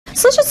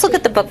So let's just look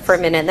at the book for a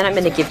minute, and then I'm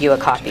going to give you a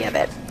copy of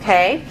it,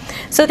 okay?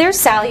 So there's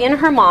Sally and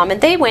her mom, and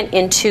they went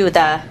into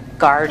the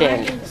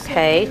garden,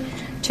 okay,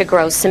 to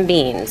grow some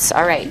beans.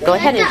 All right, go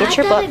ahead and get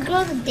your book.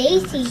 Grow the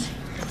daisies.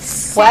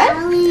 What?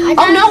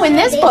 Oh no, in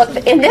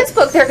this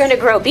book they're going to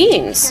grow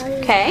beans,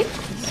 okay?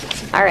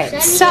 All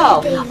right,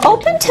 so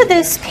open to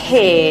this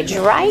page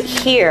right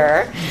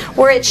here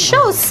where it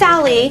shows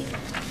Sally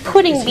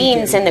putting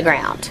beans in the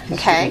ground,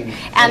 okay?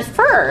 And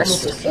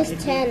first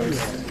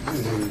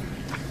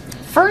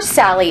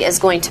Sally is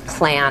going to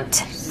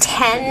plant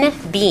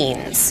 10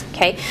 beans,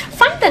 okay?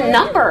 Find the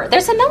number.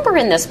 There's a number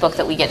in this book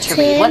that we get to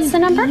read. What's the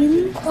number?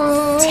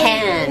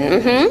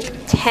 10.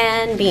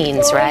 10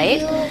 beans,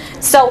 right?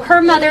 So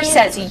her mother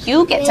says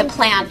you get to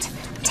plant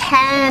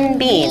 10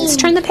 beans.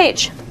 Turn the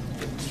page.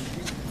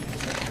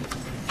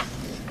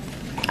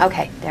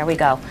 Okay, there we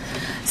go.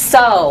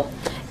 So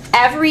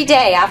every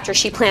day after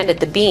she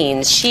planted the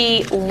beans,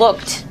 she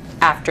looked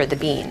after the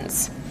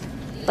beans.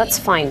 Let's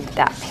find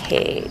that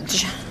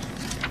page,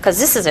 because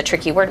this is a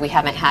tricky word we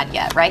haven't had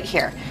yet, right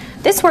here.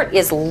 This word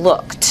is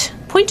looked.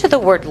 Point to the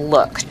word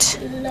looked.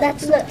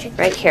 That's not tricky.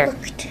 Right here.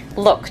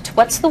 Looked.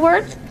 What's the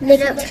word?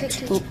 Looked.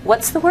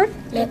 What's the word?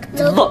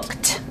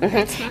 Looked.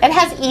 It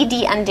has ed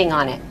ending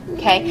on it,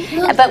 okay?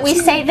 But we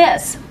say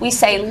this. We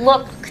say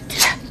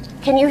looked.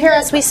 Can you hear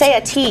us? We say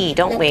a T,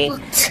 don't we?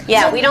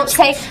 Yeah, we don't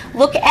say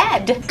look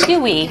Ed, do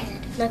we?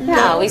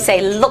 No, we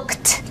say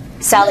looked.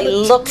 Sally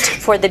looked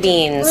for the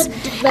beans.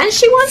 And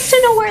she wants to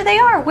know where they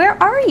are.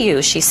 Where are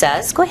you, she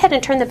says. Go ahead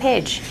and turn the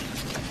page.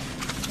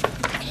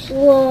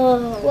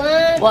 Whoa.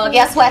 Well,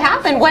 guess what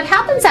happened? What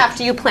happens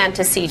after you plant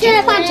a seed?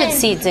 You planted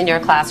seeds in your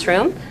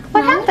classroom.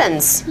 What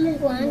happens?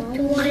 1,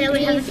 2,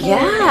 3, 4.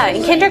 Yeah,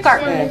 in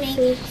kindergarten.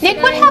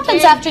 Nick, what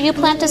happens after you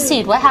plant a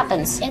seed? What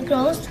happens? It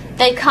grows.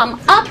 They come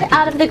up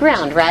out of the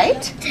ground,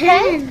 right?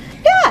 10.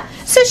 Yeah.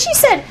 So she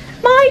said,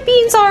 my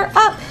beans are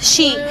up.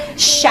 She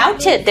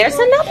shouted. There's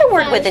another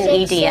word with an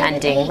ed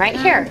ending right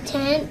here.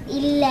 10,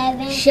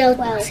 11,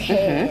 12.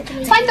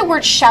 Find the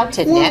word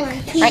shouted, Nick.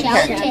 Right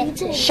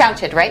here.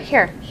 Shouted, right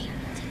here.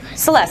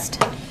 Celeste,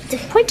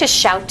 point to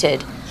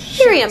shouted.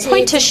 Miriam,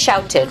 point to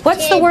shouted.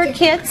 What's the word,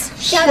 kids?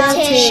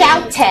 Shouted.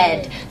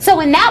 Shouted.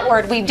 So in that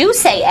word, we do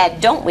say ed,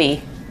 don't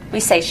we? We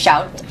say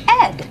shout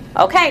ed.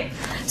 Okay.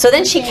 So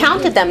then she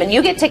counted them, and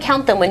you get to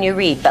count them when you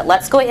read. But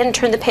let's go ahead and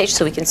turn the page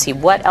so we can see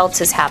what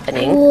else is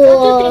happening.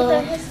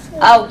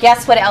 Oh,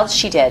 guess what else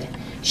she did?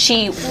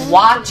 She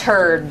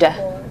watered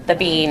the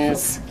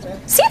beans.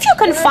 See if you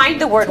can find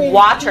the word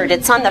watered.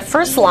 It's on the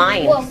first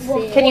line.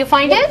 Can you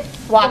find it?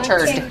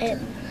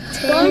 Watered.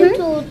 1,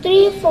 2,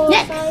 3, 4,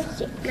 Nick, 5,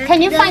 6. can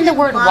you find the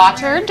word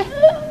watered?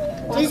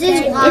 This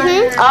is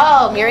water.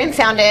 Oh, Miriam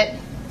found it.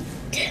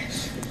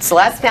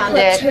 Celeste found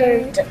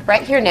it.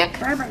 Right here, Nick.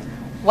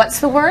 What's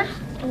the word?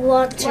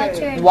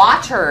 Watered.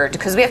 Watered,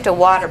 because we have to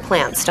water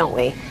plants, don't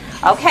we?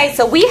 Okay,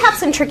 so we have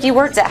some tricky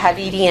words that have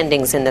ed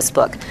endings in this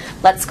book.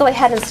 Let's go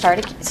ahead and start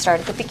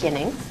at the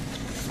beginning.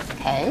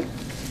 Okay.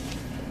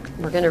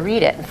 We're going to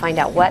read it and find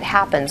out what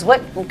happens.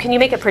 Can you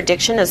make a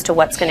prediction as to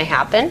what's going to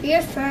happen?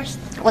 You're first.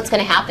 What's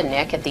going to happen,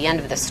 Nick, at the end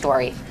of the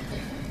story?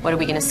 What are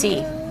we going to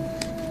see?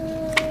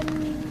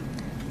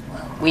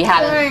 We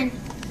have.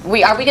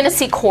 Are we going to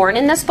see corn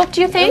in this book,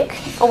 do you think?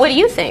 Or what do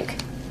you think?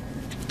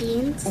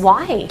 Beans.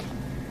 Why?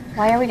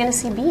 Why are we going to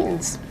see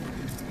beans?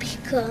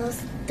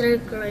 Because they're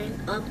growing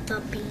up the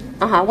beans.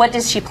 What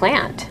does she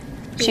plant?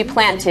 She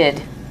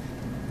planted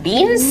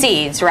bean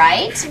seeds,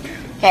 right?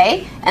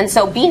 Okay. And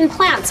so bean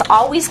plants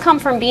always come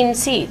from bean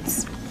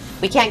seeds.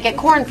 We can't get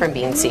corn from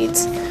bean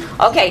seeds.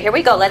 Okay, here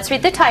we go. Let's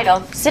read the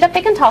title. Sit up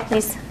big and tall,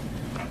 please.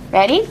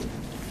 Ready?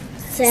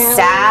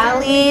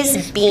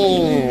 Sally's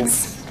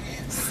Beans.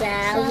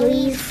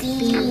 Sally's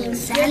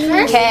Beans.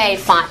 Okay,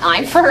 fine.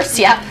 I'm first.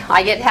 Yep,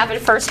 I get to have a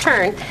first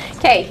turn.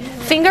 Okay,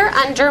 finger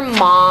under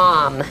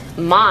Mom.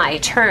 My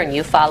turn.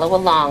 You follow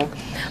along.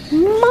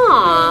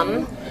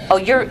 Mom. Oh,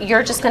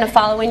 you're just going to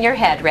follow in your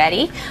head.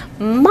 Ready?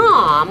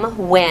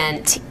 Mom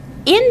went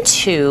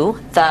into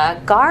the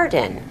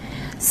garden.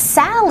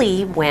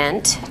 Sally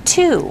went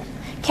too.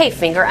 Okay,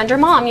 finger under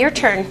Mom. Your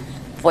turn.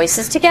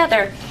 Voices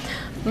together.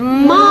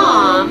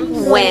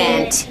 Mom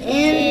went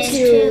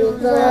into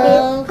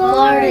the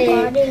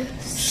garden.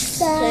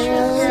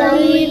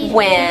 Sally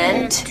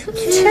went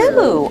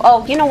too.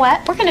 Oh, you know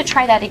what? We're going to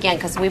try that again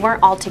because we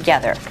weren't all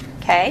together.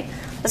 Okay?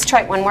 Let's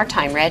try it one more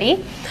time.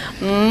 Ready?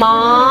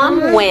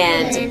 Mom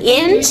went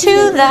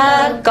into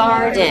the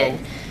garden.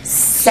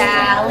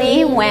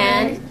 Sally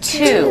went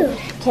too.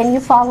 Can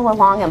you follow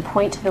along and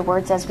point to the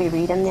words as we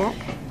read them, Nick?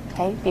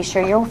 Okay? Be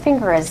sure your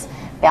finger is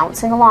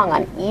bouncing along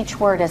on each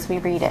word as we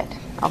read it.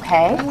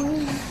 Okay?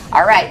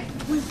 All right.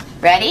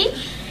 Ready?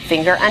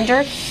 Finger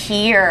under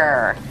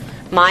here.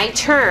 My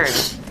turn.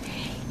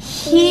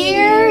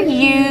 Here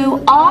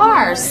you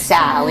are,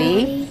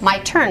 Sally. My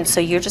turn, so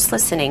you're just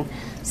listening.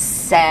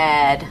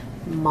 Said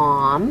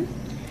Mom.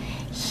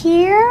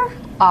 Here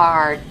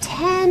are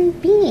 10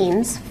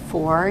 beans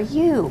for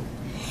you.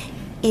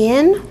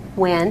 In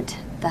went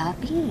the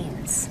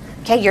beans.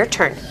 Okay, your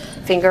turn.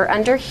 Finger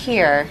under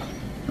here.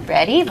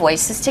 Ready?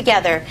 Voices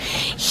together.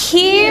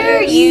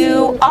 Here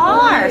you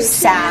are,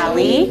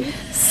 Sally,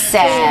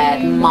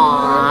 said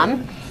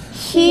Mom.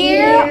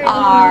 Here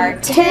are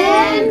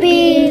 10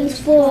 beans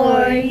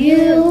for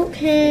you.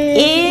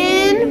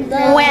 In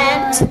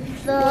went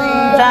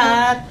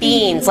the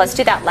beans. Let's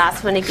do that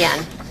last one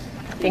again.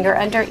 Finger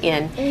under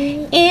in.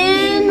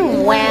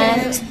 In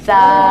went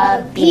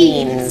the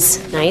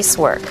beans. Nice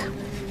work.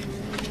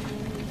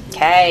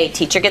 Okay,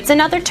 teacher gets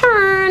another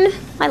turn.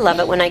 I love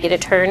it when I get a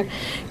turn.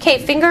 Okay,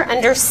 finger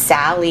under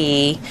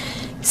Sally.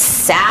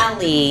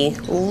 Sally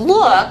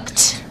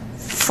looked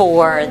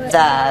for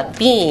the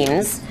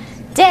beans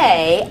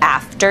day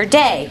after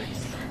day.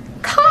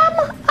 Come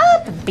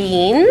up,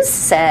 beans,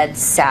 said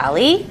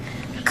Sally.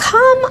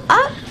 Come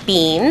up,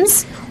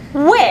 beans.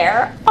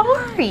 Where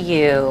are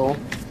you?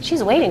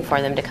 She's waiting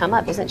for them to come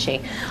up, isn't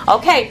she?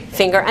 Okay,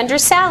 finger under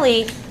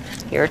Sally.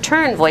 Your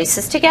turn,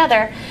 voices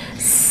together.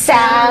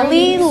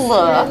 Sally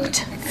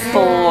looked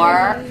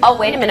for, oh,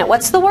 wait a minute,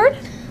 what's the word?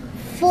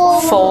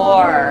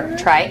 For.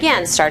 Try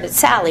again, start at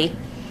Sally.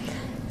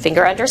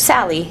 Finger under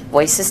Sally,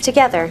 voices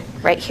together.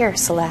 Right here,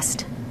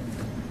 Celeste.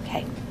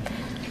 Okay.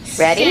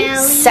 Ready?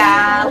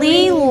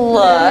 Sally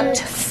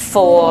looked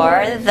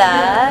for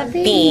the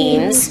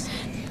beans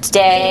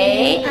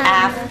day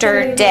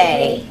after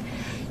day.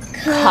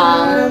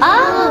 Come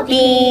up,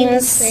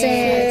 beans,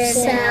 said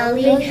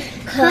Sally.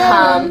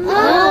 Come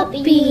up,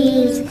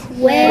 beans.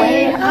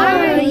 Where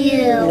are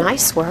you?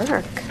 Nice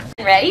work.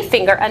 Ready?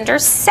 Finger under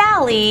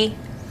Sally.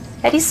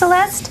 Ready,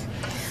 Celeste?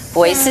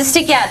 Voices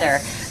together.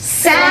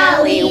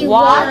 Sally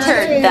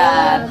watered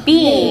the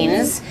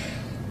beans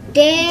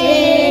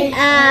day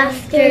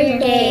after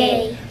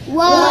day.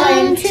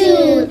 1,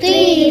 2,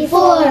 3,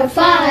 4,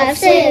 5,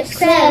 6,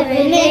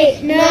 7,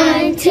 8,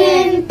 9,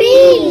 10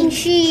 beans,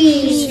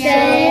 she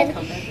said.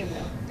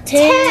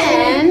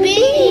 10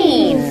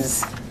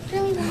 beans.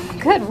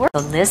 Good work.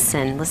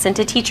 Listen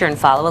to teacher and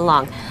follow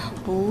along.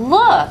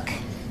 Look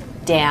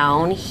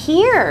down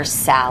here,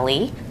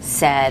 Sally,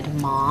 said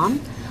Mom.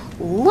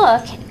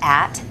 Look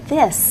at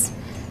this.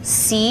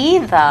 See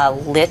the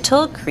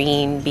little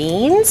green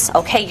beans?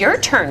 Okay, your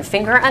turn.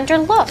 Finger under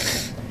look.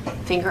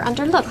 Finger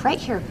under look. Right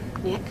here,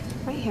 Nick.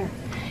 Right here.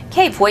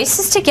 Okay,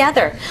 voices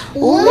together.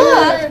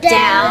 Look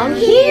down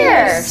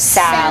here,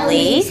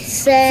 Sally,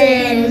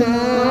 said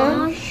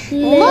Mom.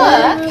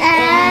 Look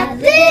at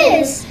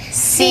this.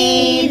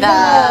 See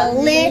the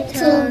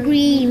little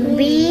green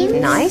beans.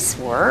 Nice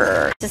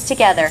work. Voices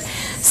together.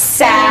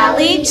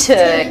 Sally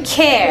took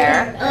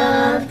care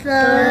of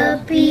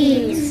the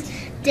beans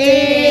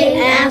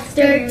day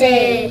after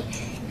day.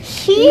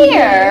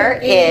 Here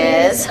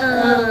is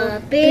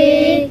a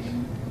big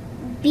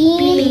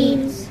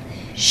beans,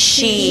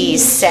 she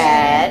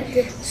said.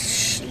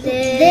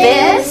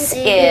 This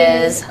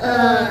is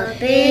a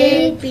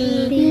big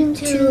bean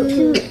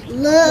to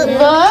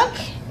look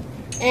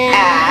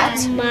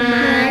at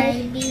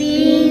my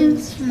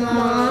beans,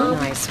 Mom.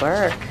 Nice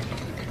work.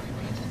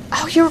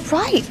 Oh, you're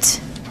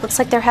right. Looks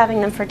like they're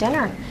having them for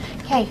dinner.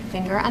 Okay,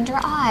 finger under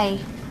eye.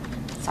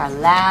 It's our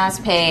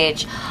last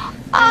page.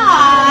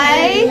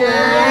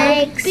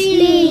 I like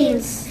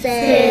beans,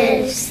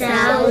 said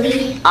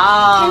Sally.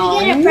 Oh,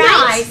 can we get a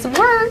prize? Nice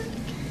work.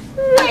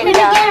 Way to Can we go.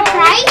 get a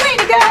prize? Way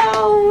to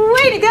go.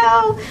 Way to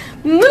go.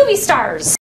 Movie stars.